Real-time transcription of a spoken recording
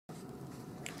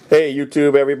Hey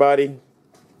YouTube everybody,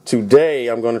 today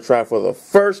I'm going to try for the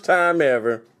first time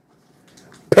ever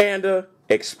Panda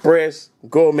Express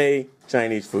Gourmet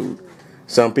Chinese food.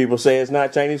 Some people say it's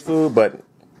not Chinese food, but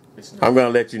I'm going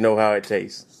to let you know how it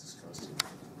tastes.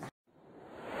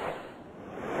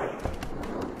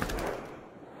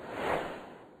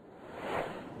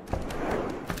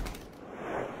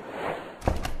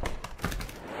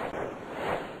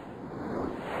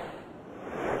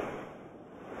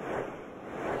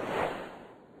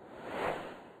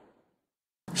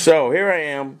 So here I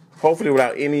am, hopefully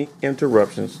without any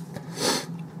interruptions.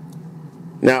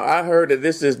 Now I heard that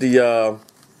this is the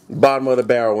bottom of the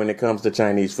barrel when it comes to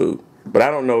Chinese food, but I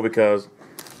don't know because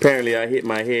apparently I hit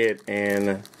my head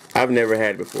and I've never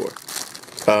had it before.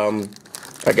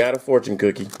 I got a fortune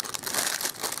cookie,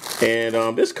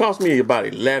 and this cost me about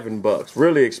 11 bucks.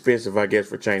 Really expensive, I guess,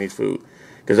 for Chinese food,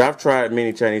 because I've tried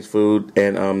many Chinese food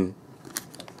and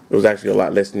it was actually a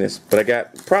lot less than this. But I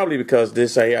got, probably because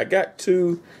this, I got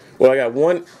two, well, I got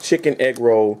one chicken egg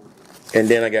roll, and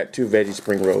then I got two veggie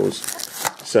spring rolls.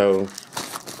 So,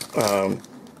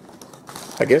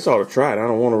 I guess I ought to try it. I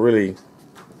don't want to really,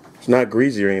 it's not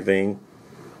greasy or anything.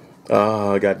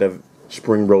 I got the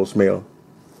spring roll smell.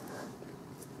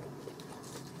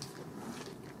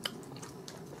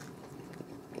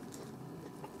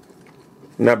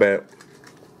 Not bad.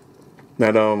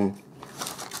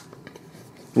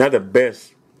 Not the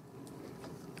best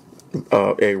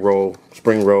egg roll,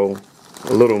 spring roll,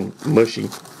 a little mushy.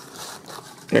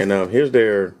 And here's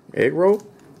their egg roll.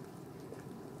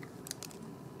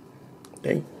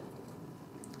 Dang.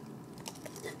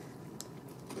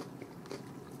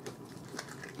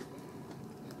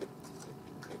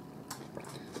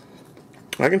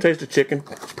 I can taste the chicken.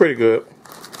 It's pretty good.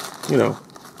 You know,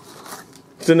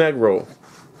 it's an egg roll.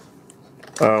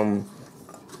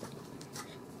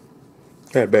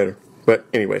 Had better, but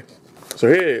anyway. So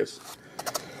here it is.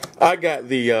 I got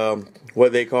the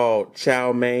what they call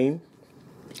chow mein,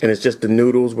 and it's just the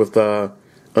noodles with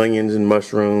onions and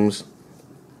mushrooms.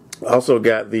 I also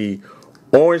got the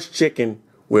orange chicken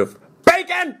with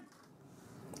bacon,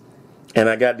 and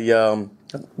I got the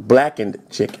blackened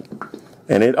chicken,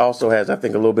 and it also has, I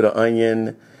think, a little bit of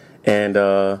onion and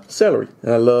celery.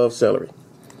 And I love celery.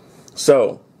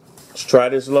 So let's try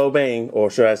this lo mein, or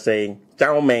should I say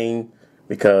chow mein,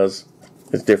 because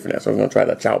it's different. So I'm going to try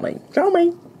the chow mein. Chow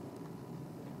mein.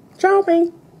 Chow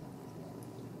mein.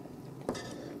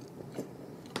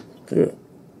 Good.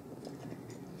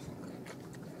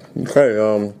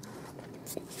 Okay,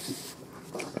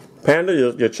 Panda,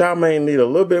 your chow mein need a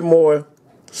little bit more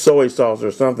soy sauce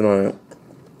or something on it.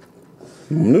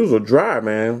 Noodles are dry,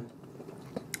 man.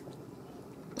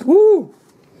 Woo!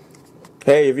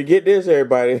 Hey, if you get this,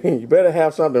 everybody, you better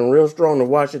have something real strong to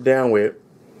wash it down with.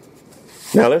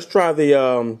 Now let's try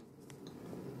the,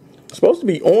 it's supposed to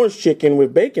be orange chicken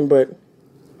with bacon, but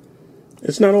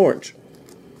it's not orange.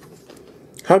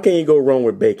 How can you go wrong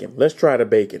with bacon? Let's try the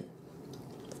bacon.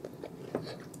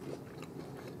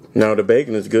 Now the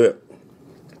bacon is good.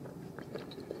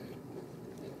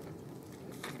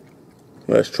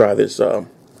 Let's try this,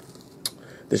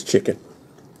 this chicken.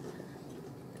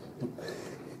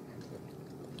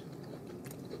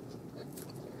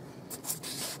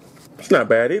 It's not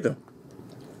bad either.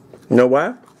 You know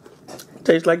why? It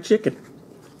tastes like chicken.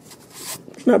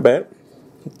 It's not bad.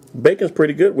 Bacon's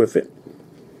pretty good with it.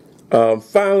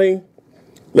 Finally,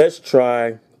 let's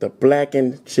try the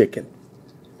blackened chicken.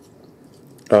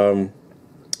 And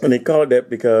they call it that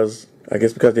because, I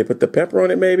guess because they put the pepper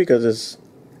on it, maybe, because it's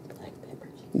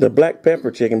the black pepper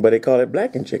chicken, but they call it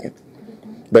blackened chicken.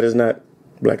 But it's not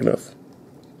black enough.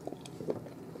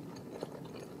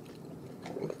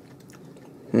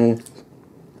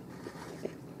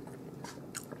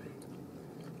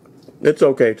 It's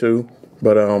okay too,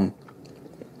 but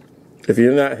if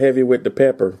you're not heavy with the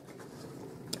pepper,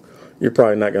 you're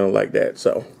probably not gonna like that.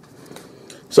 So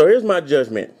here's my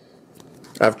judgment.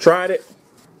 I've tried it,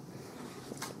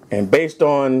 and based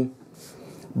on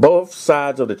both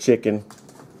sides of the chicken,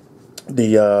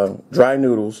 the dry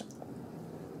noodles,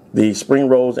 the spring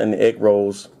rolls, and the egg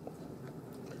rolls,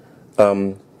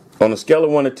 on a scale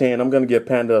of 1 to 10, I'm gonna give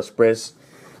Panda Express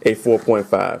a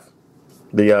 4.5.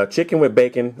 The chicken with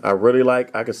bacon, I really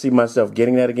like. I could see myself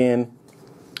getting that again.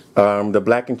 The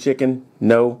blackened chicken,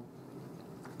 no.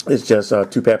 It's just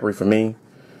too peppery for me.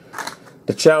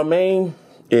 The chow mein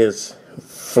is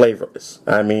flavorless.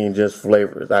 I mean, just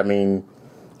flavorless. I mean,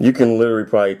 you can literally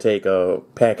probably take a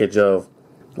package of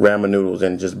ramen noodles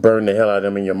and just burn the hell out of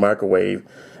them in your microwave,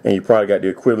 and you probably got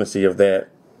the equivalency of that.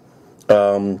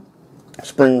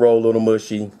 Spring roll, a little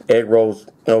mushy. Egg rolls,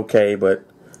 okay, but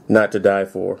not to die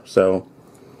for. So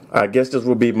I guess this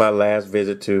will be my last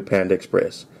visit to Panda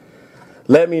Express.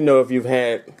 Let me know if you've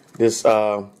had this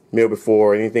meal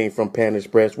before, anything from Panda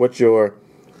Express. What's your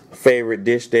favorite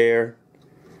dish there?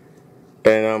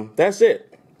 And that's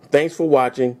it. Thanks for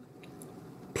watching.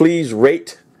 Please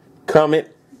rate, comment,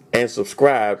 and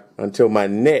subscribe until my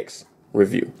next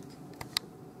review.